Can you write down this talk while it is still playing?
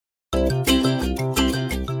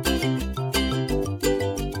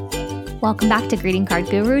Welcome back to Greeting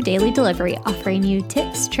Card Guru Daily Delivery, offering you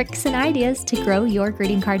tips, tricks, and ideas to grow your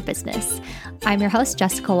greeting card business. I'm your host,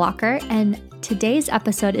 Jessica Walker, and today's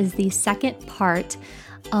episode is the second part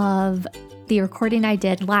of the recording I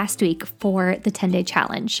did last week for the 10-day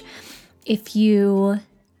challenge. If you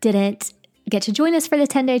didn't get to join us for the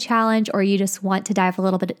 10-day challenge, or you just want to dive a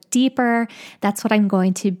little bit deeper, that's what I'm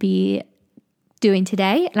going to be doing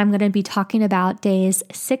today. And I'm going to be talking about days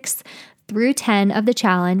 6 through 10 of the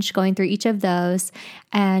challenge, going through each of those.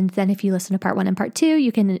 And then if you listen to part 1 and part 2, you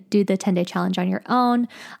can do the 10-day challenge on your own.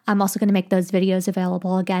 I'm also going to make those videos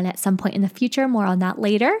available again at some point in the future, more on that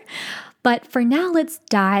later. But for now, let's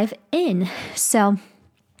dive in. So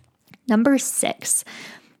number 6,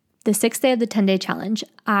 the 6th day of the 10-day challenge,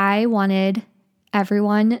 I wanted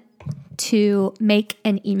everyone to make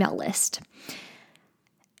an email list.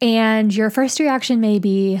 And your first reaction may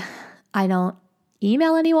be, I don't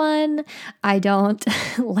email anyone. I don't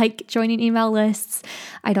like joining email lists.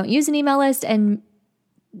 I don't use an email list. And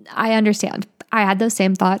I understand. I had those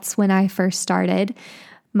same thoughts when I first started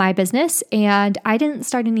my business. And I didn't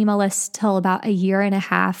start an email list till about a year and a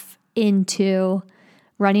half into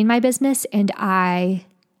running my business. And I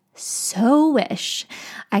so wish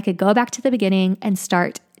I could go back to the beginning and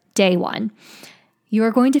start day 1. You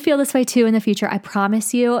are going to feel this way too in the future, I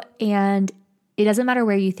promise you. And it doesn't matter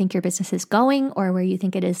where you think your business is going or where you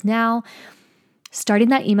think it is now. Starting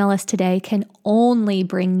that email list today can only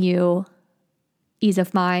bring you ease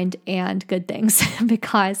of mind and good things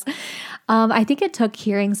because I think it took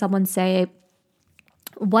hearing someone say,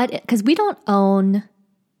 because we don't own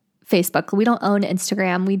Facebook, we don't own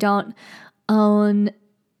Instagram, we don't own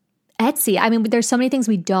Etsy. I mean, there's so many things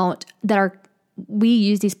we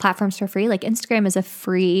use these platforms for free. Like Instagram is a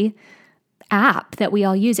free app that we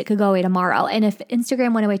all use. It could go away tomorrow. And if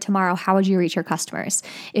Instagram went away tomorrow, how would you reach your customers?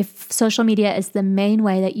 If social media is the main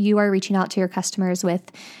way that you are reaching out to your customers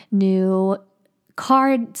with new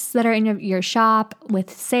cards that are in your shop, with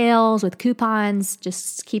sales, with coupons,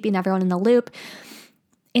 just keeping everyone in the loop,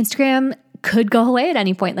 Instagram could go away at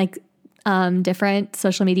any point. Like different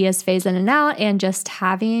social medias phase in and out, and just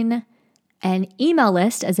having an email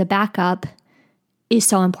list as a backup is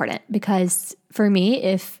so important. Because for me,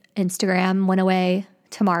 if Instagram went away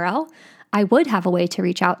tomorrow, I would have a way to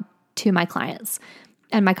reach out to my clients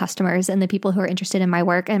and my customers and the people who are interested in my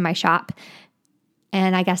work and my shop.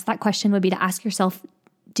 And I guess that question would be to ask yourself,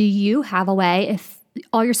 do you have a way, if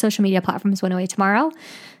all your social media platforms went away tomorrow,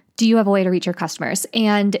 do you have a way to reach your customers?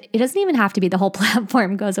 And it doesn't even have to be the whole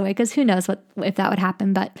platform goes away, because who knows if that would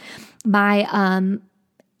happen. But my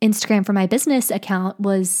Instagram for my business account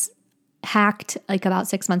was hacked like about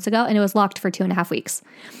 6 months ago, and it was locked for 2.5 weeks.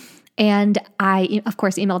 And I, of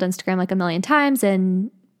course, emailed Instagram like a million times and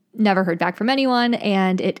never heard back from anyone.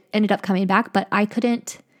 And it ended up coming back, but I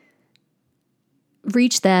couldn't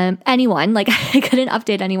reach anyone. Like I couldn't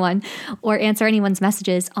update anyone or answer anyone's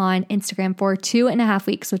messages on Instagram for 2.5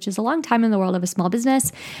 weeks, which is a long time in the world of a small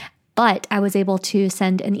business. But I was able to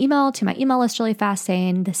send an email to my email list really fast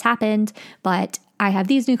saying, this happened, but I have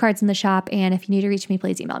these new cards in the shop, and if you need to reach me,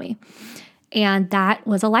 please email me. And that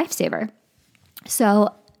was a lifesaver.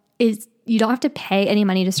 So you don't have to pay any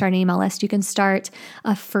money to start an email list. You can start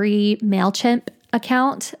a free MailChimp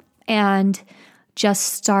account and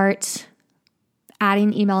just start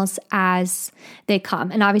adding emails as they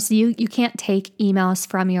come. And obviously you can't take emails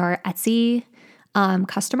from your Etsy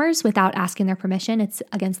customers without asking their permission. It's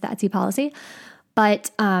against the Etsy policy.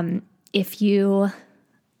 But if you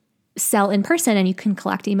sell in person, and you can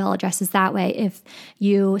collect email addresses that way. If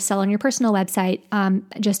you sell on your personal website,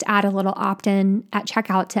 just add a little opt-in at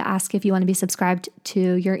checkout to ask if you want to be subscribed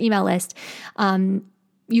to your email list.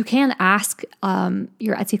 You can ask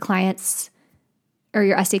your Etsy clients or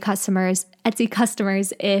your Etsy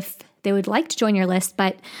customers if they would like to join your list,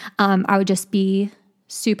 but I would just be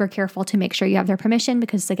super careful to make sure you have their permission,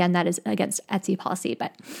 because again, that is against Etsy policy.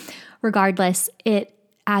 But regardless, it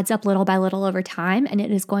adds up little by little over time, and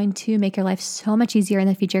it is going to make your life so much easier in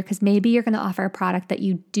the future, because maybe you're going to offer a product that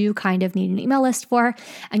you do kind of need an email list for,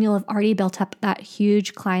 and you'll have already built up that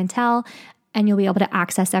huge clientele, and you'll be able to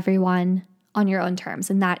access everyone on your own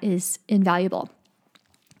terms, and that is invaluable.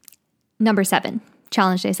 Number 7,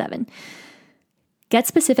 challenge day 7. Get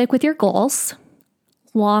specific with your goals,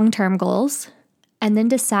 long-term goals, and then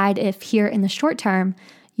decide if here in the short term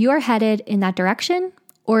you are headed in that direction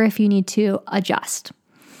or if you need to adjust.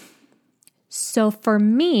 So for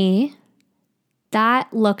me,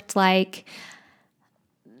 that looked like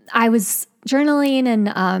I was journaling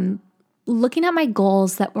and looking at my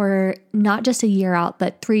goals that were not just a year out,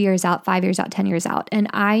 but 3 years out, 5 years out, 10 years out. And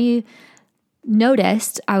I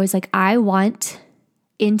noticed, I was like, I want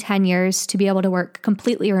in 10 years to be able to work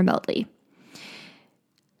completely remotely.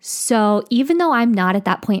 So even though I'm not at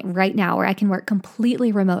that point right now where I can work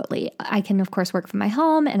completely remotely, I can of course work from my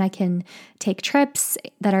home and I can take trips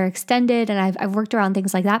that are extended, and I've worked around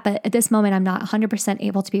things like that. But at this moment, I'm not 100%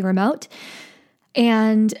 able to be remote.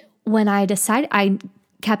 And when I decided, I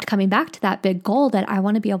kept coming back to that big goal that I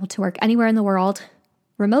want to be able to work anywhere in the world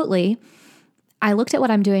remotely. I looked at what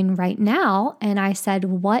I'm doing right now and I said,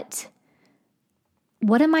 what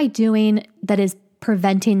am I doing that is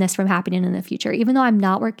preventing this from happening in the future? Even though I'm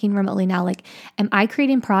not working remotely now, like, am I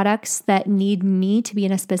creating products that need me to be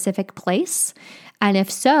in a specific place? And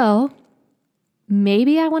if so,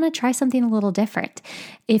 maybe I want to try something a little different.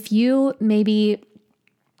 If you want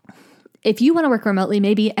to work remotely,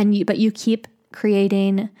 but you keep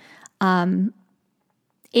creating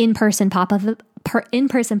in-person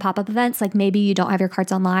pop-up events, like maybe you don't have your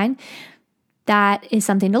cards online, that is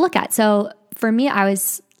something to look at. So for me, I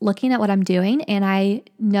was looking at what I'm doing, and I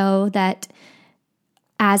know that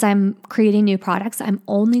as I'm creating new products, I'm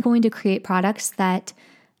only going to create products that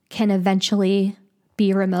can eventually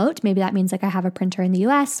be remote. Maybe that means like I have a printer in the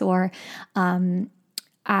US, or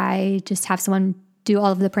I just have someone do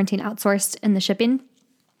all of the printing outsourced and the shipping.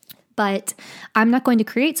 But I'm not going to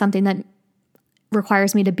create something that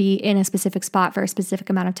requires me to be in a specific spot for a specific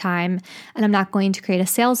amount of time. And I'm not going to create a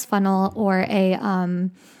sales funnel or a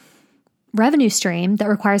revenue stream that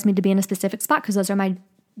requires me to be in a specific spot, because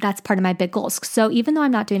that's part of my big goals. So even though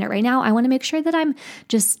I'm not doing it right now, I want to make sure that I'm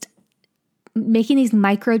just making these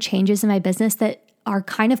micro changes in my business that are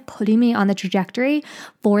kind of putting me on the trajectory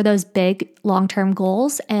for those big long-term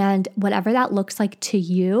goals. And whatever that looks like to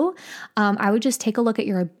you, I would just take a look at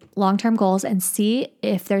your long-term goals and see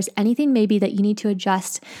if there's anything maybe that you need to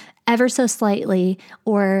adjust ever so slightly,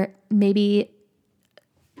 or maybe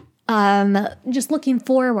just looking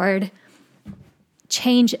forward,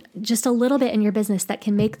 change just a little bit in your business that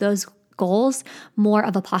can make those goals more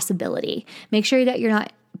of a possibility. Make sure that you're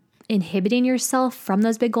not inhibiting yourself from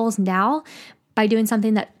those big goals now by doing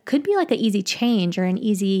something that could be like an easy change or an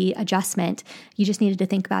easy adjustment. You just needed to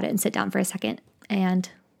think about it and sit down for a second and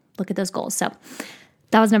look at those goals. So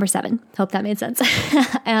that was number 7. Hope that made sense.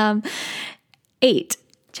 8,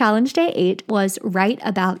 challenge day 8 was write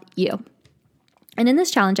about you. And in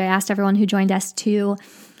this challenge, I asked everyone who joined us to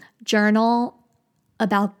journal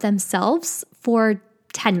about themselves for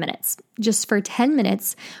 10 minutes. Just for 10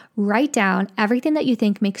 minutes, write down everything that you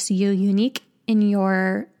think makes you unique in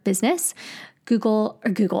your business.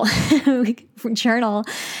 Journal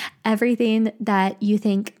everything that you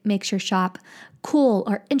think makes your shop cool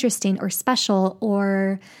or interesting or special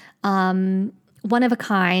or one of a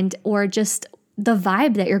kind, or just the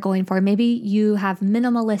vibe that you're going for. Maybe you have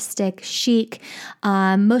minimalistic, chic,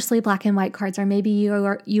 mostly black and white cards, or maybe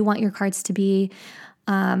you want your cards to be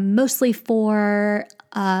mostly for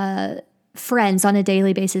friends on a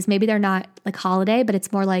daily basis. Maybe they're not like holiday, but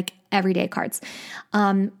it's more like everyday cards.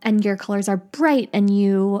 And your colors are bright and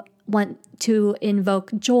you want to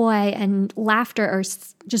invoke joy and laughter, or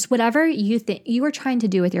just whatever you think you are trying to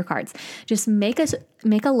do with your cards. Just make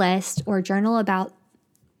a list or journal about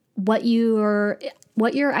what your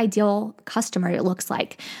ideal customer looks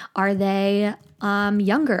like. Are they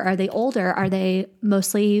younger? Are they older? Are they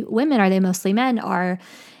mostly women? Are they mostly men? Are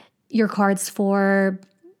your cards for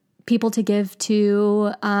people to give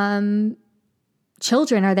to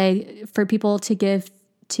children? Are they for people to give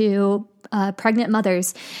to pregnant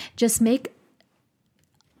mothers? Just make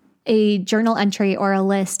a journal entry or a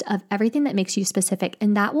list of everything that makes you specific,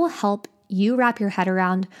 and that will help you wrap your head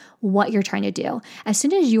around what you're trying to do. As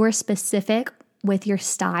soon as you are specific with your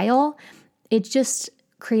style, it just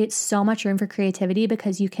creates so much room for creativity,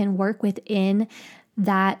 because you can work within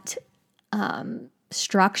that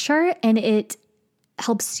structure, and it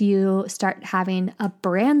helps you start having a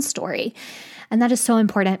brand story. And that is so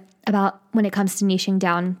important about when it comes to niching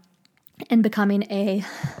down and becoming a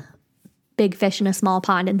big fish in a small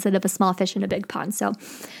pond instead of a small fish in a big pond. So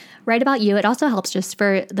write about you. It also helps just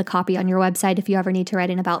for the copy on your website. If you ever need to write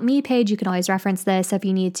an About Me page, you can always reference this. If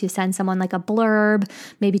you need to send someone like a blurb,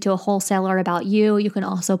 maybe to a wholesaler about you, you can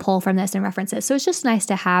also pull from this and reference it. So it's just nice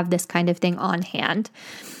to have this kind of thing on hand.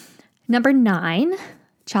 Number 9,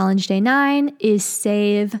 challenge day 9, is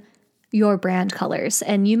save your brand colors.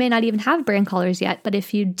 And you may not even have brand colors yet, but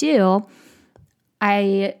if you do,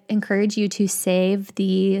 I encourage you to save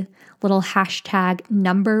the little hashtag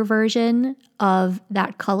number version of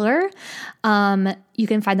that color. You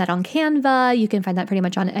can find that on Canva. You can find that pretty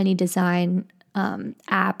much on any design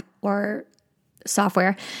app or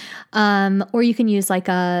software. Or you can use like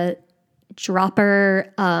a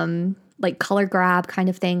dropper, like color grab kind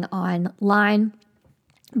of thing online.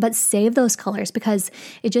 But save those colors because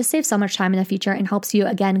it just saves so much time in the future and helps you,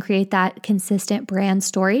 again, create that consistent brand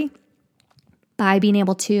story by being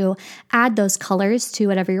able to add those colors to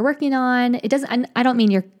whatever you're working on. It doesn't, I don't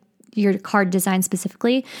mean your card design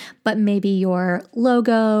specifically, but maybe your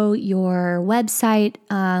logo, your website,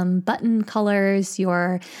 button colors,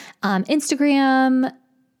 your Instagram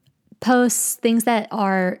posts, things that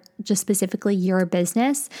are just specifically your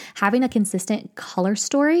business. Having a consistent color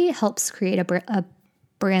story helps create a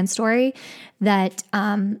brand story that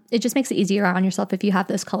it just makes it easier on yourself if you have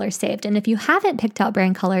those colors saved. And if you haven't picked out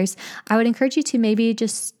brand colors, I would encourage you to maybe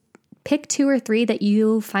just pick 2 or 3 that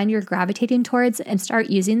you find you're gravitating towards and start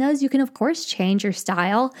using those. You can, of course, change your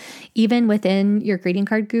style even within your greeting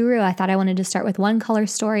card guru. I thought I wanted to start with one color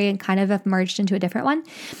story and kind of have merged into a different one.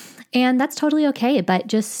 And that's totally okay, but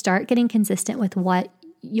just start getting consistent with what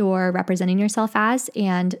you're representing yourself as,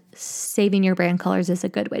 and saving your brand colors is a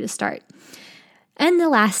good way to start. And the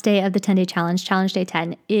last day of the 10-day challenge, challenge day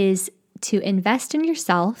 10, is to invest in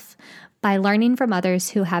yourself by learning from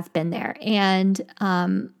others who have been there. And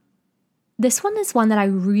this one is one that I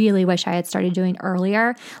really wish I had started doing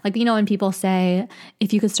earlier. Like, when people say,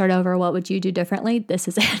 if you could start over, what would you do differently? This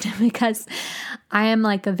is it. Because I am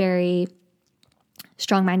like a very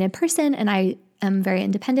strong-minded person, and I am very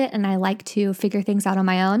independent, and I like to figure things out on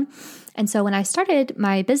my own. And so when I started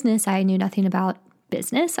my business, I knew nothing about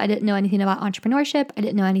business. I didn't know anything about entrepreneurship. I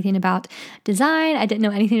didn't know anything about design. I didn't know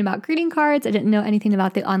anything about greeting cards. I didn't know anything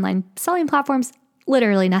about the online selling platforms.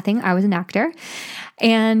 Literally nothing. I was an actor,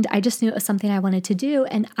 and I just knew it was something I wanted to do.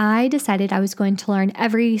 And I decided I was going to learn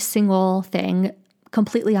every single thing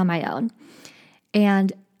completely on my own.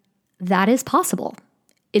 And that is possible.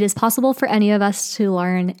 It is possible for any of us to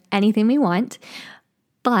learn anything we want.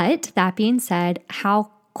 But that being said,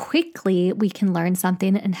 how quickly we can learn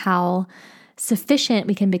something and how sufficient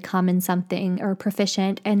we can become in something, or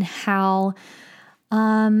proficient, and how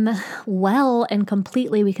well and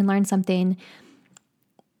completely we can learn something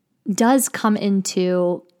does come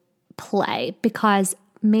into play, because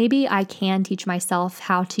maybe I can teach myself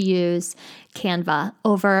how to use Canva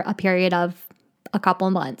over a period of a couple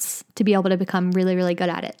of months to be able to become really, really good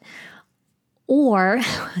at it. Or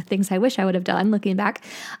things I wish I would have done looking back,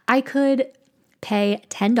 I could pay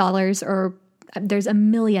 $10, or there's a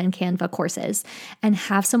million Canva courses, and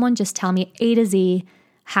have someone just tell me A to Z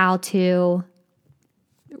how to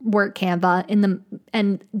work Canva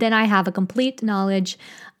and then I have a complete knowledge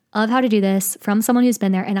of how to do this from someone who's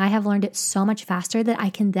been there, and I have learned it so much faster that I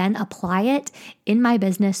can then apply it in my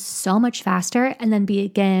business so much faster, and then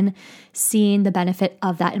begin seeing the benefit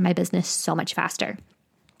of that in my business so much faster.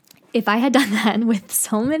 If I had done that with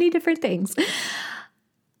so many different things,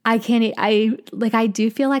 I do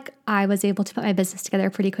feel like I was able to put my business together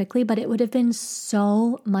pretty quickly, but it would have been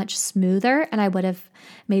so much smoother, and I would have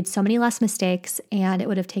made so many less mistakes, and it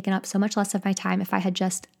would have taken up so much less of my time if I had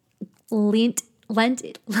just leaned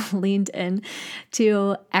in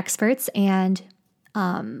to experts and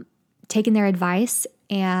taken their advice,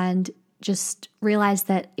 and just realized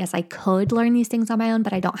that, yes, I could learn these things on my own,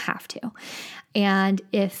 but I don't have to. And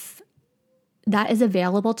if that is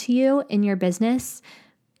available to you in your business,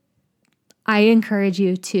 I encourage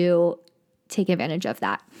you to take advantage of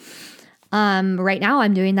that. Right now,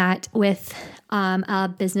 I'm doing that with a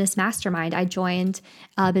business mastermind. I joined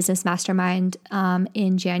a business mastermind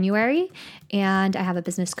in January, and I have a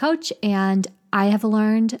business coach, and I have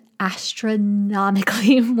learned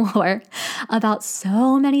astronomically more about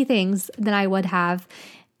so many things than I would have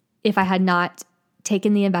if I had not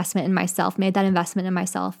taken the investment in myself, made that investment in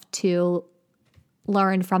myself to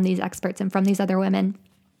learn from these experts and from these other women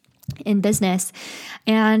in business.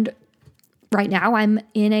 And right now I'm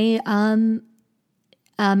in a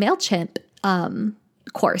MailChimp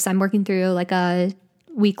course. I'm working through like a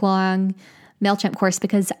week-long MailChimp course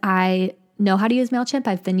because I know how to use MailChimp.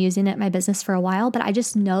 I've been using it in my business for a while, but I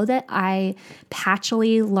just know that I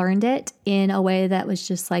patchily learned it in a way that was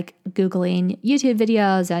just like Googling YouTube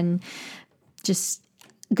videos and just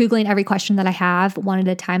Googling every question that I have one at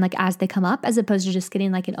a time, like as they come up, as opposed to just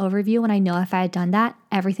getting like an overview. And I know if I had done that,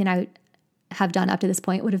 everything I have done up to this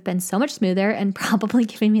point would have been so much smoother and probably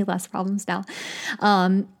giving me less problems now.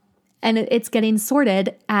 And it's getting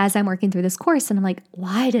sorted as I'm working through this course. And I'm like,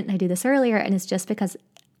 why didn't I do this earlier? And it's just because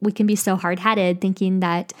we can be so hard-headed thinking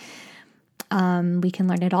that we can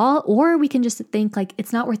learn it all, or we can just think like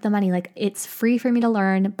it's not worth the money. Like it's free for me to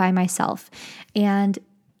learn by myself. And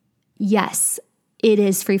yes, it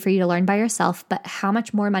is free for you to learn by yourself, but how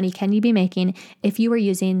much more money can you be making if you were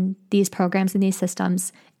using these programs and these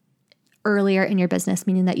systems earlier in your business,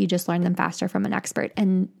 meaning that you just learned them faster from an expert?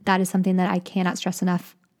 And that is something that I cannot stress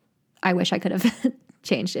enough. I wish I could have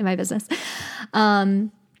changed in my business.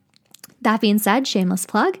 That being said, shameless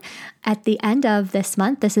plug, at the end of this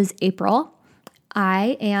month, this is April,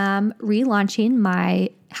 I am relaunching my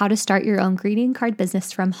How to Start Your Own Greeting Card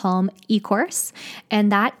Business from Home e-course.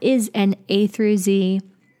 And that is an A through Z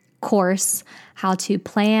course, how to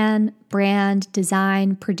plan, brand,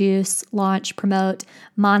 design, produce, launch, promote,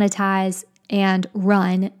 monetize, and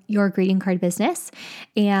run your greeting card business.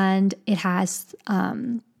 And it has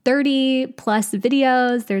 30 plus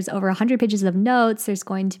videos. There's over 100 pages of notes. There's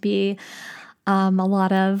going to be a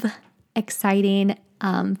lot of exciting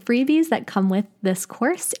freebies that come with this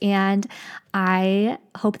course. And I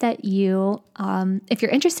hope that you, if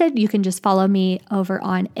you're interested, you can just follow me over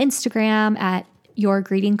on Instagram at Your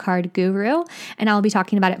Greeting Card Guru, and I'll be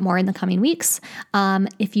talking about it more in the coming weeks.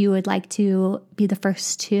 If you would like to be the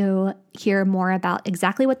first to hear more about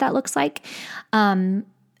exactly what that looks like,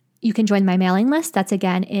 you can join my mailing list. That's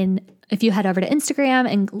again if you head over to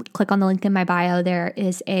Instagram and click on the link in my bio, there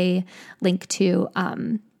is a link to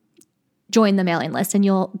join the mailing list, and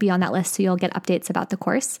you'll be on that list, so you'll get updates about the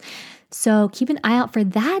course. So keep an eye out for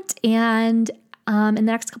that. And in the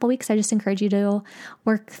next couple of weeks, I just encourage you to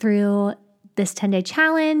work through this 10-day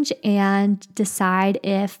challenge and decide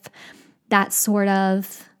if that sort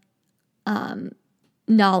of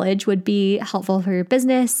knowledge would be helpful for your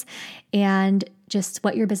business and just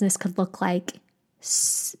what your business could look like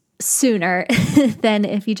sooner than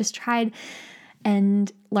if you just tried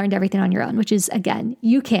and learned everything on your own, which is, again,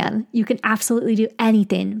 you can absolutely do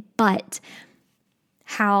anything, but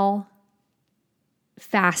how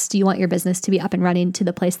fast do you want your business to be up and running to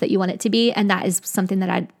the place that you want it to be? And that is something that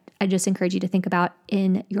I just encourage you to think about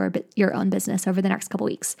in your own business over the next couple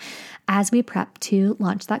weeks as we prep to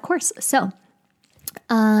launch that course. So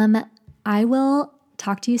I will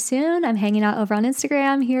talk to you soon. I'm hanging out over on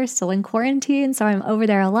Instagram here, still in quarantine, so I'm over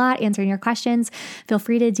there a lot answering your questions. Feel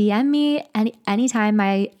free to DM me anytime.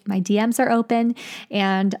 My DMs are open,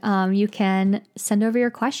 and you can send over your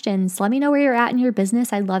questions. Let me know where you're at in your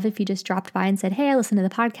business. I'd love if you just dropped by and said, hey, I listened to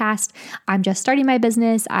the podcast. I'm just starting my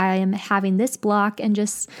business. I am having this block, and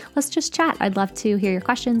let's just chat. I'd love to hear your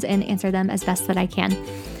questions and answer them as best that I can.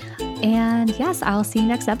 And yes, I'll see you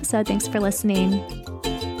next episode. Thanks for listening.